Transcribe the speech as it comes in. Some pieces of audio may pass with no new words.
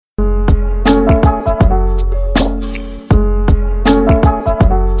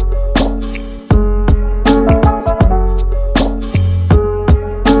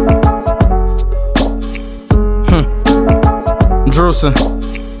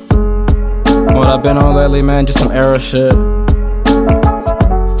Bonaduce. What I've been on lately, man, just some era shit.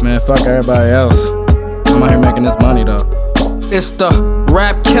 Man, fuck everybody else. I'm out here making this money though. It's the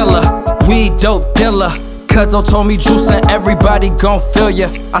rap killer, weed dope dealer. Cuzzo told me juice and everybody gon' feel ya.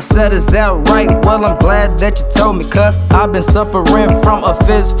 I said, is that right? Well, I'm glad that you told me, cuz I've been suffering from a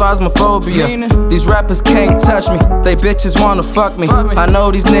phasmophobia. These rappers can't touch me, they bitches wanna fuck me. I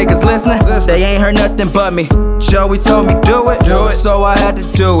know these niggas listening, they ain't heard nothing but me. Joey told me do it, so I had to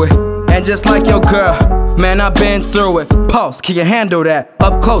do it. And just like your girl, man, I been through it. Pulse, can you handle that?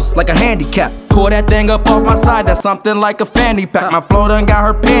 Up close, like a handicap. Pull that thing up off my side, that's something like a fanny pack. My flow done got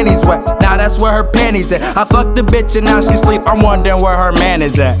her panties wet, now that's where her panties at. I fucked the bitch and now she sleep, I'm wondering where her man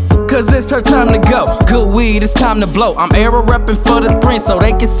is at. Cause it's her time to go, good weed, it's time to blow. I'm era reppin' for the screen so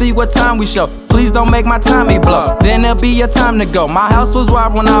they can see what time we show. Please don't make my Tommy blow, then it'll be your time to go. My house was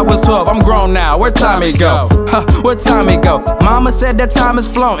wild when I was 12, I'm grown now, where Tommy go? Where Tommy go? Mama said that time is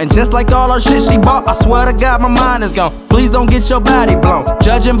flown, and just like all her shit she bought, I swear to God my mind is gone. Please don't get your body blown,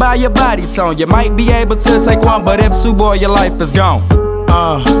 judging by your body tone. You might be able to take one, but if two, boy, your life is gone.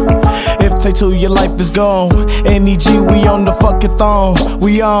 If take two, your life is gone. NEG, we on the fucking throne.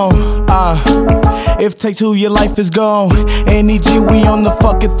 We on, if take two, your life is gone. NEG, we on the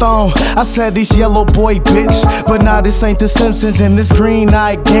fucking throne. I said this yellow boy, bitch, but nah, this ain't the Simpsons. And this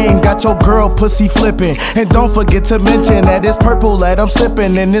green-eyed gang got your girl pussy flipping. And don't forget to mention that it's purple that I'm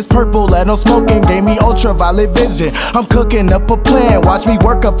sipping, and this purple that I'm smoking gave me ultraviolet vision. I'm cooking up a plan, watch me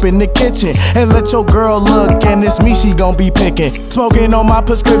work up in the kitchen, and let your girl look, and it's me she gon' be picking. Smoking on my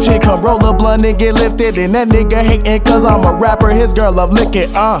prescription, come roll a blunt and get lifted. And that nigga hating cause I'm a rapper, his girl love licking.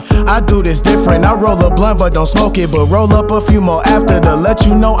 I do this different, I roll a blunt but don't smoke it, but roll up a few more after to let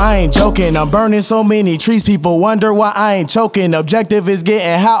you know I ain't joking. I'm burning so many trees, people wonder why I ain't choking. Objective is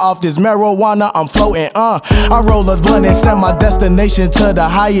getting high off this marijuana, I'm floating. I roll a blunt and set my destination to the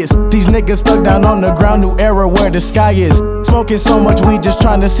highest. These niggas stuck down on the ground, new era where the sky is. Smoking so much weed, just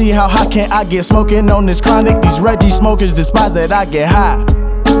trying to see how high can I get. Smoking on this chronic, these Reggie smokers despise that I get high.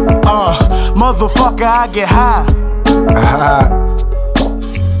 Motherfucker, I get high.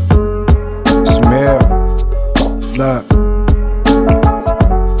 Smell. Look.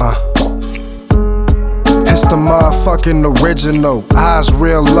 It's the motherfucking original. Eyes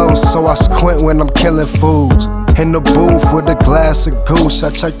real low, so I squint when I'm killing fools. In the booth with a glass of goose, I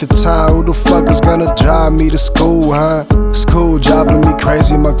check the time. Who the fuck is gonna drive me to school, huh? School driving me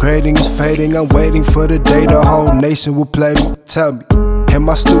crazy, my grading is fading. I'm waiting for the day the whole nation will play me. Tell me, am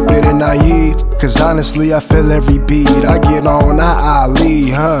I stupid and naive? Cause honestly, I feel every beat. I get on, I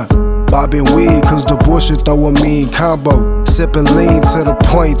lead, huh? Bobbing weed, cause the bullshit throw a mean combo. Sipping lean to the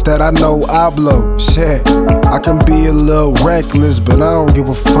point that I know I blow. Shit, I can be a little reckless, but I don't give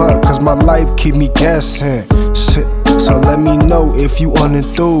a fuck, cause my life keep me guessing. Shit, so let me know if you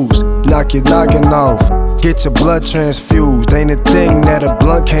unenthused. Knock your noggin off, get your blood transfused. Ain't a thing that a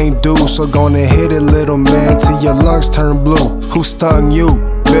blunt can't do, so gonna hit it, little man, till your lungs turn blue. Who stung you?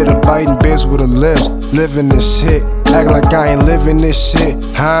 Bitter biting bitch with her lips. Living this shit, act like I ain't living this shit,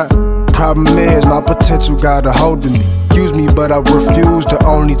 huh? Problem is, my potential got a hold of me. Use me, but I refuse to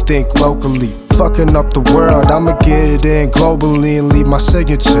only think locally. Fucking up the world, I'ma get it in globally and leave my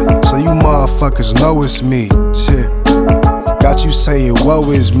signature, so you motherfuckers know it's me. Shit, got you saying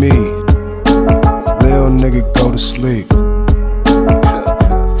woe is me. Lil nigga go to sleep.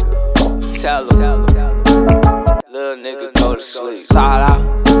 Tell him. Lil nigga go to sleep.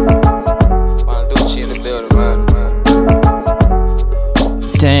 Bonaduce in the building, man.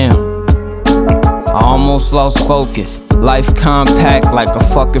 Damn, I almost lost focus. Life compact like a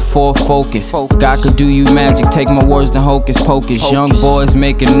fucking Ford Focus. God could do you magic, take my words to hocus pocus. Young boys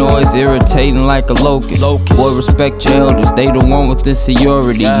making noise, irritating like a locust. Boy, respect your elders, they the one with the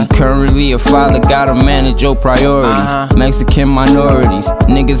seniority. You currently a father, gotta manage your priorities. Mexican minorities,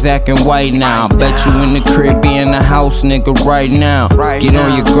 niggas acting white now. Bet you in the crib, be in the house, nigga, right now. Get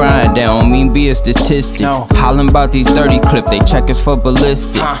on your grind, that don't mean be a statistic. Hollin' about these 30 clip, they check us for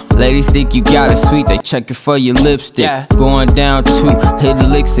ballistic. Ladies think you got it sweet, they check it for your lipstick. Going down to hit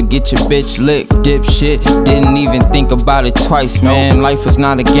licks and get your bitch licked. Dipshit, didn't even think about it twice, man. Life is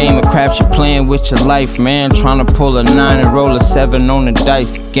not a game of craps, you're playing with your life, man. Tryna pull a 9 and roll a 7 on the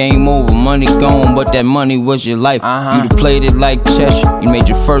dice. Game over, money gone, but that money was your life. You played it like chess, you made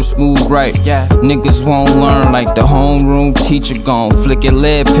your first move right. Niggas won't learn like the homeroom teacher gone. Flicking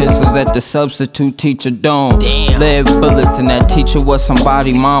lead pistols at the substitute teacher dome. Lead bullets and that teacher was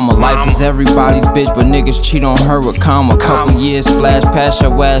somebody mama. Life is everybody's bitch, but niggas cheat on her with comma. Couple years flash past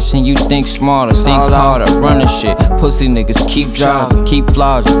your ass and you think smarter, think harder, running shit. Pussy niggas keep driving, keep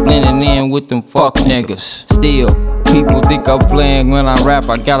flogging, blending in with them fuck niggas. Still People think I'm playing when I rap,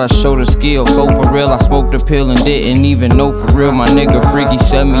 I gotta show the skill. So for real, I smoked a pill and didn't even know for real. My nigga freaky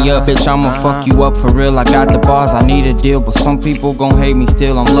set me up, bitch, I'ma fuck you up for real. I got the bars, I need a deal, but some people gon' hate me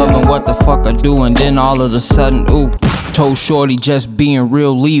still. I'm loving what the fuck I do, and then all of a sudden, ooh. Told shorty just being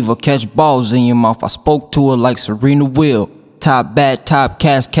real, leave her, catch balls in your mouth. I spoke to her like Serena Will. Top bad, top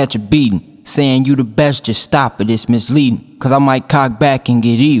cast, catch a beating. Saying you the best, just stop it, it's misleading. Cause I might cock back and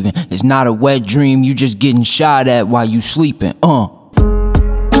get even. It's not a wet dream, you just getting shot at while you sleeping,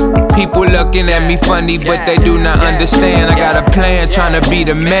 People looking at me funny, but they do not understand. I got a plan, tryna be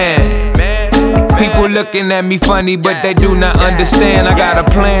the man. People looking at me funny, but they do not understand. I got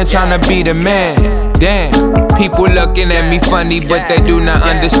a plan, tryna be the man. Damn. People looking at me funny, but they do not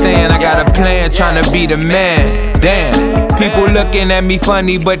understand. I got a plan, tryna be the man. Damn. People looking at me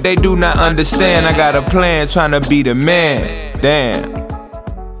funny, but they do not understand. I got a plan, tryna be the man. Damn.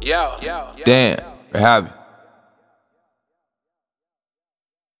 Damn. Rippjavi.